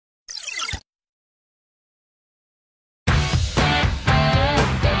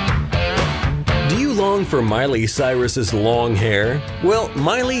for Miley Cyrus's long hair? Well,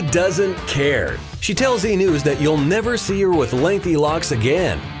 Miley doesn't care. She tells E! News that you'll never see her with lengthy locks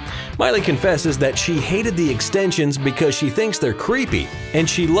again. Miley confesses that she hated the extensions because she thinks they're creepy, and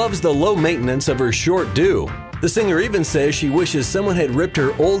she loves the low maintenance of her short do. The singer even says she wishes someone had ripped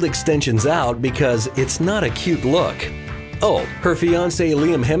her old extensions out because it's not a cute look. Oh, her fiancé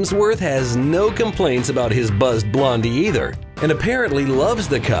Liam Hemsworth has no complaints about his buzzed blondie either, and apparently loves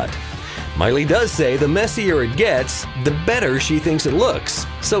the cut. Miley does say the messier it gets, the better she thinks it looks,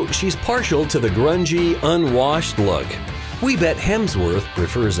 so she's partial to the grungy, unwashed look. We bet Hemsworth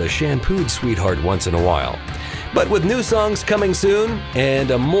prefers a shampooed sweetheart once in a while. But with new songs coming soon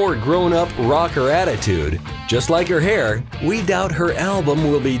and a more grown-up rocker attitude, just like her hair, we doubt her album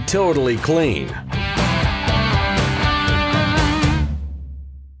will be totally clean.